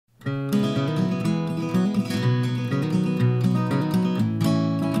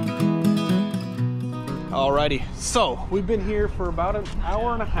Alrighty, so we've been here for about an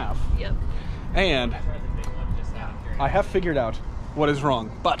hour and a half. Yep. And I have figured out what is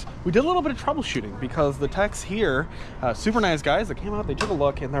wrong, but we did a little bit of troubleshooting because the techs here, super nice guys, that came out, they took a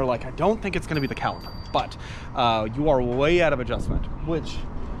look, and they're like, I don't think it's going to be the caliper, but you are way out of adjustment, which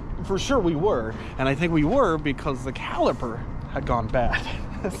for sure we were, and I think we were because the caliper had gone bad.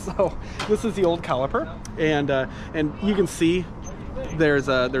 So this is the old caliper, and you can see there's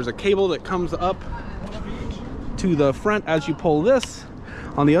a cable that comes up to the front as you pull this.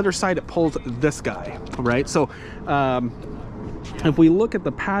 On the other side, it pulls this guy, right? So if we look at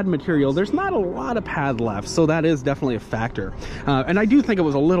the pad material, there's not a lot of pad left, so that is definitely a factor. And I do think it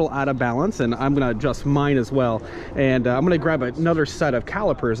was a little out of balance, and I'm going to adjust mine as well. And I'm going to grab another set of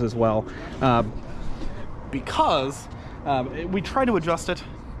calipers as well, because we tried to adjust it,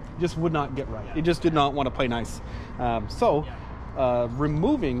 just would not get right. It just did not want to play nice. So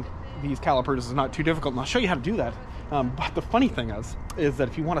removing these calipers is not too difficult, and I'll show you how to do that. But the funny thing is that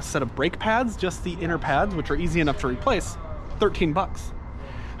if you want a set of brake pads, just the inner pads, which are easy enough to replace, 13 bucks.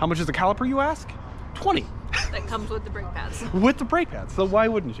 How much is a caliper, you ask? 20. That comes with the brake pads. With the brake pads, so why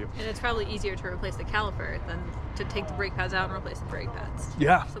wouldn't you? And it's probably easier to replace the caliper than to take the brake pads out and replace the brake pads.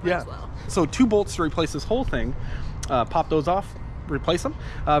 Yeah, so yeah. As well. So 2 bolts to replace this whole thing, pop those off, replace them,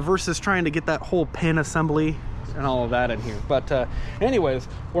 versus trying to get that whole pin assembly and all of that in here. But anyways,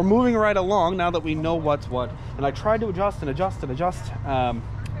 we're moving right along now that we know what's what, and I tried to adjust and adjust and adjust,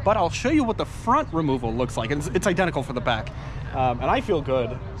 but I'll show you what the front removal looks like, and it's identical for the back. And I feel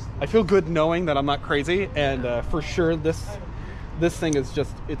good. I feel good knowing that I'm not crazy, and for sure this thing is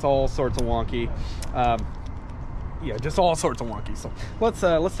just, it's all sorts of wonky. Yeah, just all sorts of wonky. So let's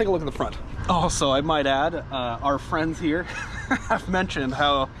take a look at the front. Also, I might add, our friends here have mentioned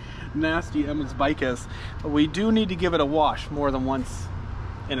how nasty Emma's bike is. We do need to give it a wash more than once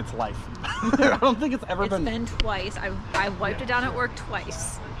in its life. I don't think it's been twice. I've wiped it down at work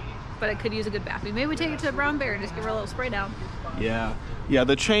twice, but it could use a good bath. Maybe we take it to the Brown Bear and just give her a little spray down. Yeah,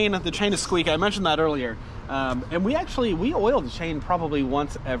 the chain is squeaky. I mentioned that earlier, and we oil the chain probably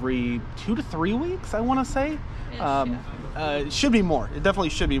once every 2 to 3 weeks, I want to say. It should be more. It definitely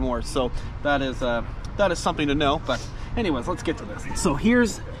should be more. So that is something to know. But anyways, let's get to this. So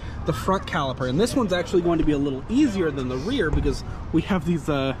here's the front caliper, and this one's actually going to be a little easier than the rear because we have these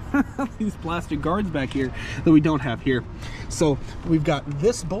these plastic guards back here that we don't have here. So we've got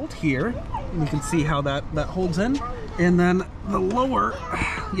this bolt here, you can see how that holds in, and then the lower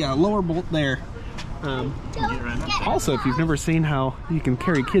bolt there. Also, if you've never seen how you can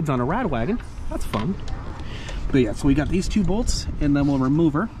carry kids on a rad wagon, that's fun. But yeah, so we got these 2 bolts, and then we'll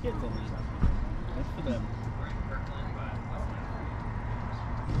remove her.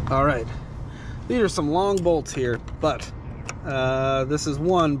 All right, these are some long bolts here, but this is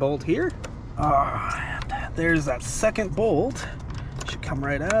one bolt here. And there's that second bolt. Should come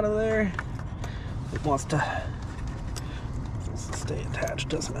right out of there. It wants to stay attached,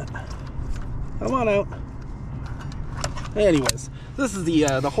 doesn't it? Come on out. Anyways, this is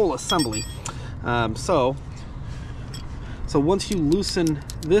the whole assembly. So once you loosen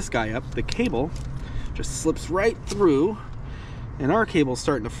this guy up, the cable just slips right through. And our cable's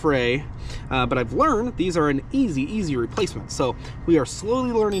starting to fray, but I've learned these are an easy replacement. So we are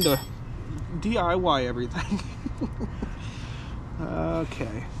slowly learning to DIY everything.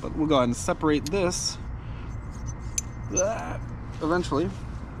 Okay, but we'll go ahead and separate this. Eventually,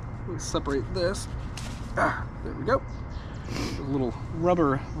 we'll separate this. There we go. A little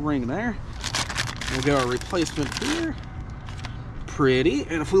rubber ring there. We'll get our replacement here. Pretty.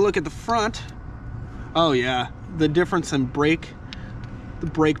 And if we look at the front, oh yeah, the difference in the brake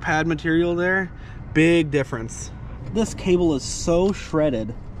pad material there, big difference. This cable is so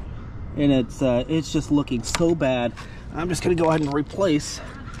shredded, and it's just looking so bad. I'm just gonna go ahead and replace.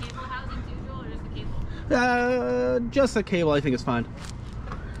 Just the cable, I think is fine.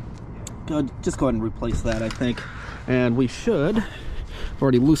 Just go ahead and replace that, I think. And we should, I've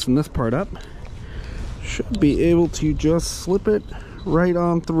already loosened this part up, should be able to just slip it right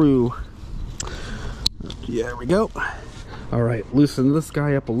on through. Yeah, there we go. All right, loosen this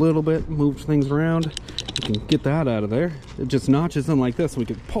guy up a little bit, move things around. You can get that out of there. It just notches in like this. We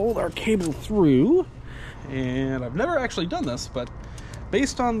can pull our cable through. And I've never actually done this, but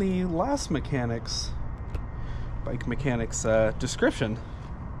based on the last bike mechanics description,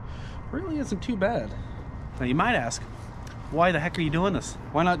 really isn't too bad. Now you might ask, why the heck are you doing this?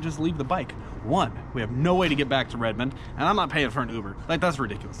 Why not just leave the bike? 1, we have no way to get back to Redmond, and I'm not paying for an Uber. Like, that's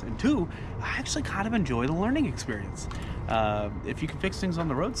ridiculous. And 2, I actually kind of enjoy the learning experience. If you can fix things on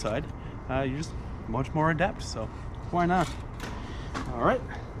the roadside, you're just much more adept, so why not? All right,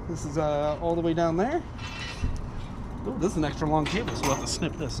 this is all the way down there. Oh, this is an extra long cable, so we'll have to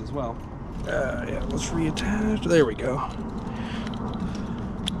snip this as well. Yeah, let's reattach. There we go.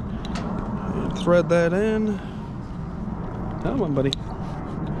 And thread that in. Come on, buddy.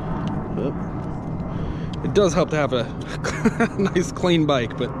 Oh. It does help to have a nice clean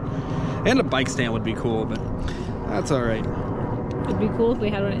bike, and a bike stand would be cool, but that's all right. It'd be cool if we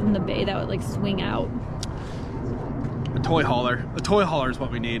had one in the bay that would like swing out. A toy hauler. A toy hauler is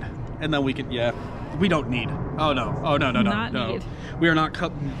what we need, and then we can. Yeah, we don't need. Oh no! Oh no! No! No! No! Need. We are not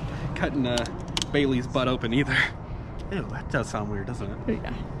cutting Bailey's butt open either. Ew, that does sound weird, doesn't it?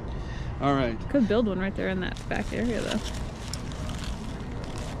 Yeah. All right. Could build one right there in that back area though.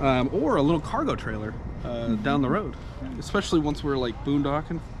 Or a little cargo trailer down the road, especially once we're like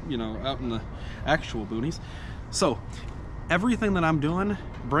boondocking, you know, out in the actual boonies. So everything that I'm doing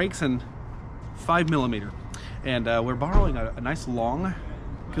breaks in 5mm, and we're borrowing a nice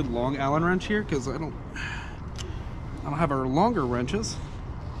good long Allen wrench here because I don't have our longer wrenches.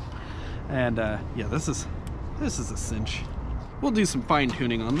 And yeah, this is a cinch. We'll do some fine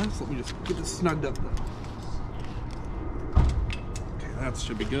tuning on this. Let me just get this snugged up though. That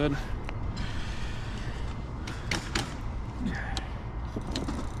should be good.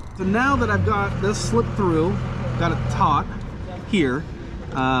 So now that I've got this slipped through, got it taut here,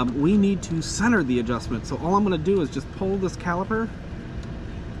 we need to center the adjustment. So all I'm going to do is just pull this caliper,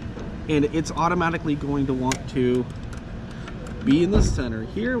 and it's automatically going to want to be in the center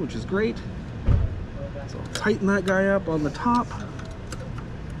here, which is great. So I'll tighten that guy up on the top.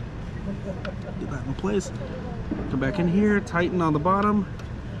 Get that in place. Come back in here, tighten on the bottom,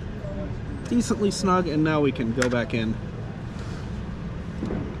 decently snug, and now we can go back in.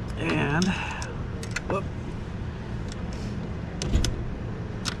 And whoop.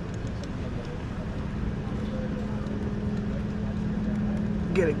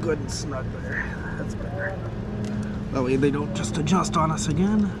 Get it good and snug there. That's better. That way they don't just adjust on us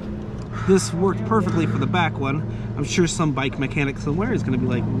again. This worked perfectly for the back one. I'm sure some bike mechanic somewhere is going to be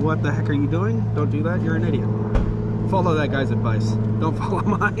like, what the heck are you doing? Don't do that, you're an idiot. Follow that guy's advice. Don't follow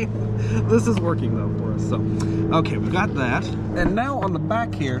mine. This is working though for us. So, okay, we got that. And now on the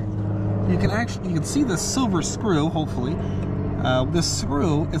back here, you can see this silver screw, hopefully. This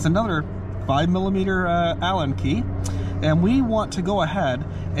screw is another 5mm Allen key. And we want to go ahead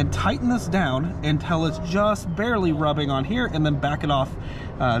and tighten this down until it's just barely rubbing on here, and then back it off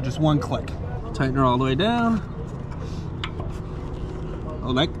just one click. Tighten her all the way down.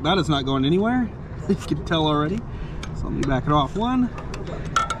 Oh, that is not going anywhere. You can tell already. So let me back it off one.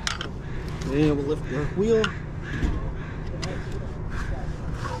 And we'll lift the wheel.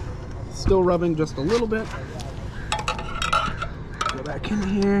 Still rubbing just a little bit. Go back in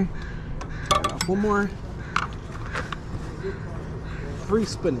here. Back off one more. Free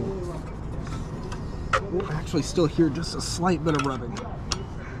spinning. We'll actually still hear just a slight bit of rubbing.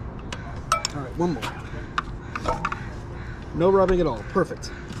 All right, one more. No rubbing at all.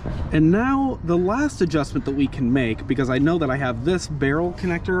 Perfect. And now the last adjustment that we can make, because I know that I have this barrel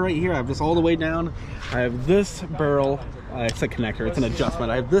connector right here. I have this all the way down. I have this barrel, it's a connector, it's an adjustment.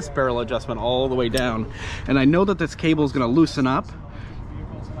 I have this barrel adjustment all the way down. And I know that this cable is going to loosen up.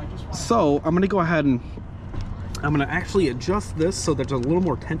 So I'm going to go ahead and I'm going to actually adjust this so there's a little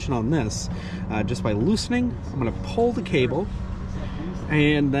more tension on this. Just by loosening, I'm going to pull the cable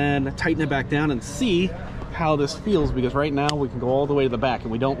and then tighten it back down and see how this feels, because right now we can go all the way to the back and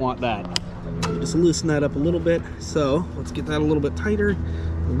we don't want that. Just loosen that up a little bit. So let's get that a little bit tighter.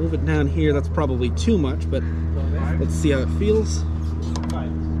 We'll move it down here. That's probably too much, but let's see how it feels.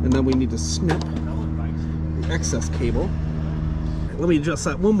 And then we need to snip the excess cable. Let me adjust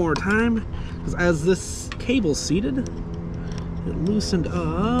that one more time, because as this cable's seated, it loosened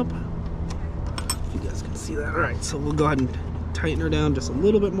up. You guys can see that. All right, so we'll go ahead and tighten her down just a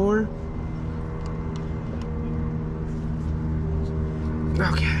little bit more.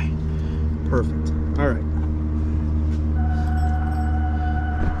 Okay, perfect. All right.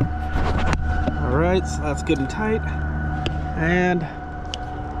 All right, so that's good and tight. And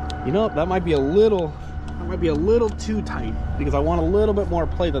you know, that might be a little too tight, because I want a little bit more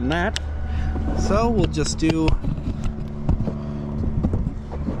play than that. So we'll just do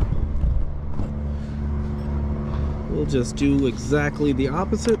exactly the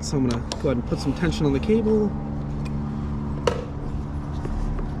opposite. So I'm gonna go ahead and put some tension on the cable.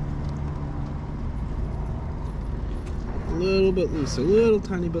 A little bit looser, a little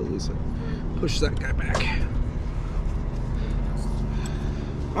tiny bit looser. Push that guy back.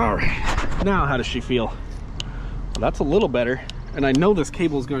 All right, now how does she feel? Well, that's a little better. And I know this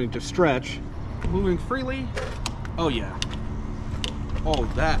cable is going to stretch. Moving freely. Oh yeah. Oh,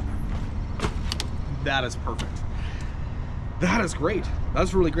 that is perfect. That is great.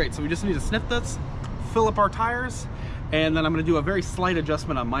 That's really great. So we just need to sniff this, fill up our tires, and then I'm gonna do a very slight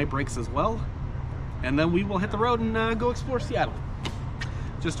adjustment on my brakes as well. And then we will hit the road and go explore Seattle.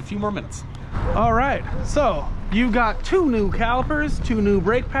 Just a few more minutes. All right, so you got 2 new calipers, 2 new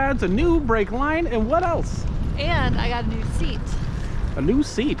brake pads, a new brake line, and what else? And I got a new seat. A new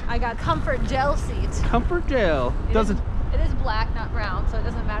seat. I got comfort gel seat. Comfort gel. It is black, not brown, so it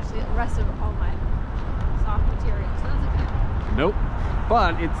doesn't match the rest of all my soft material. So that's okay. Nope.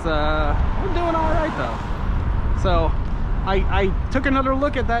 But it's we're doing all right though. So I took another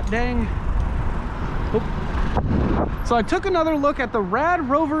look at that dang. So I took another look at the Rad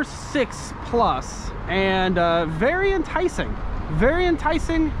Rover 6 Plus, and very enticing. Very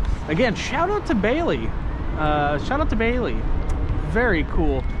enticing. Again, shout out to Bailey. Shout out to Bailey. Very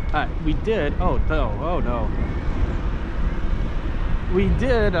cool. We did, oh no. We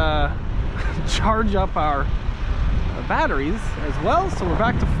did charge up our batteries as well, so we're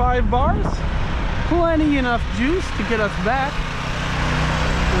back to 5 bars. Plenty enough juice to get us back.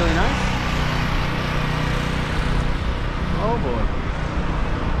 Really nice. Oh boy.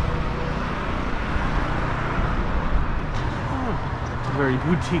 Oh, very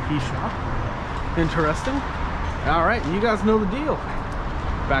boutique-y shop. Interesting. All right, you guys know the deal.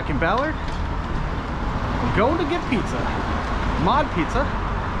 Back in Ballard, we're going to get pizza, mod pizza,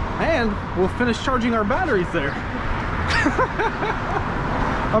 and we'll finish charging our batteries there.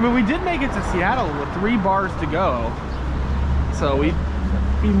 I mean, we did make it to Seattle with 3 bars to go, so we'd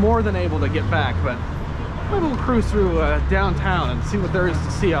be more than able to get back, but maybe we'll cruise through downtown and see what there is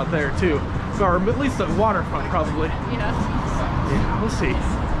to see out there too, or at least the waterfront probably. Yeah, we'll see.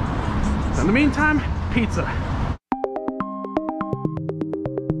 In the meantime, pizza.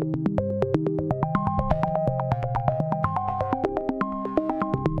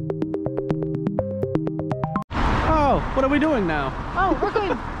 What are we doing now? Oh, we're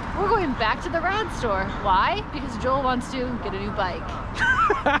going back to the Rad store. Why? Because Joel wants to get a new bike.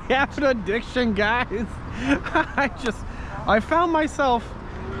 I have an addiction, guys. I found myself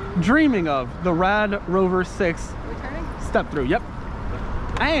dreaming of the Rad Rover 6 Returning? step through. Yep.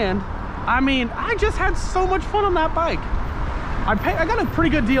 And I mean, I just had so much fun on that bike. I got a pretty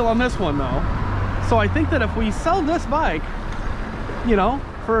good deal on this one though. So I think that if we sell this bike, you know,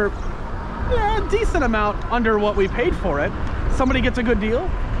 for a decent amount under what we paid for it, somebody gets a good deal,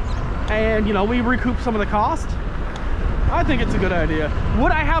 and you know, we recoup some of the cost. I think it's a good idea.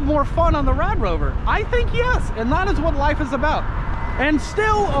 Would I have more fun on the Rad Rover? I think yes, and that is what life is about. And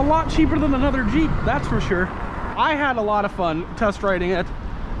still a lot cheaper than another Jeep, that's for sure. I had a lot of fun test riding it.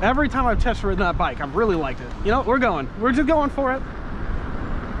 Every time I've test ridden that bike, I've really liked it. You know, we're just going for it.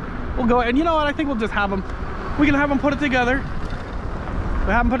 We'll go, and you know what, I think we'll just have them, we can have them put it together. We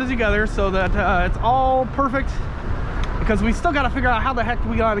haven't put it together so that it's all perfect, because we still got to figure out how the heck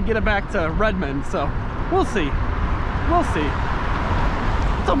we got to get it back to Redmond. So we'll see. We'll see.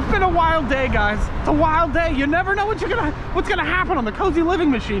 It's been a wild day, guys. It's a wild day. You never know what's gonna happen on the Cozy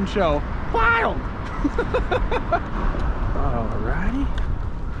Living Machine show. Wild. Alrighty.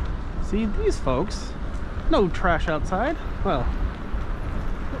 See, these folks, no trash outside. Well,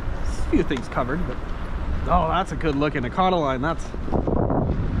 a few things covered, but oh, that's a good looking Econoline. That's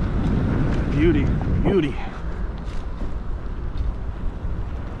beauty, beauty.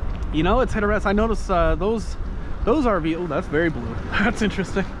 You know, it's hit or miss. I noticed those RVs, oh, that's very blue. That's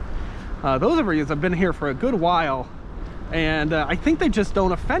interesting. Those RVs have been here for a good while, and I think they just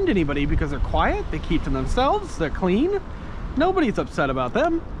don't offend anybody because they're quiet, they keep to themselves, they're clean. Nobody's upset about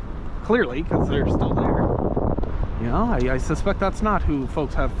them, clearly, because they're still there. You know, I suspect that's not who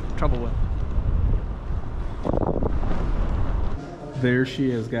folks have trouble with. There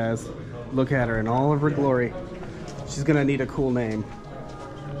she is, guys. Look at her in all of her glory. She's gonna need a cool name,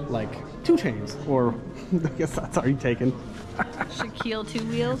 like 2 Chains, or I guess that's already taken. Shaquille 2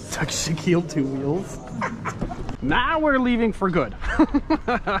 Wheels. Shaquille 2 Wheels. Now we're leaving for good.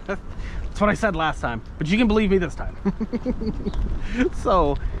 That's what I said last time, but you can believe me this time.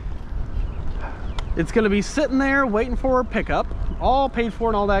 So it's gonna be sitting there waiting for a pickup, all paid for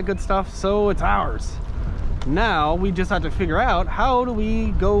and all that good stuff, so it's ours. Now we just have to figure out how do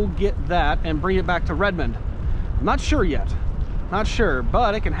we go get that and bring it back to Redmond. I'm not sure yet. Not sure,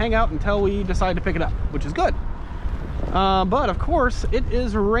 but it can hang out until we decide to pick it up, which is good. But of course, it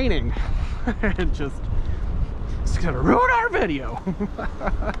is raining. It's gonna ruin our video.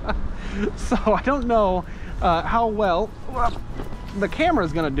 So I don't know how well the camera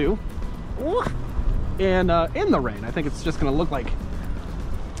is gonna do in the rain. I think it's just gonna look like,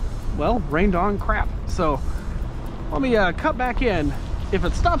 well, rained on crap. So let me cut back in if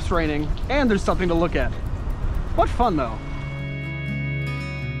it stops raining and there's something to look at. What fun though.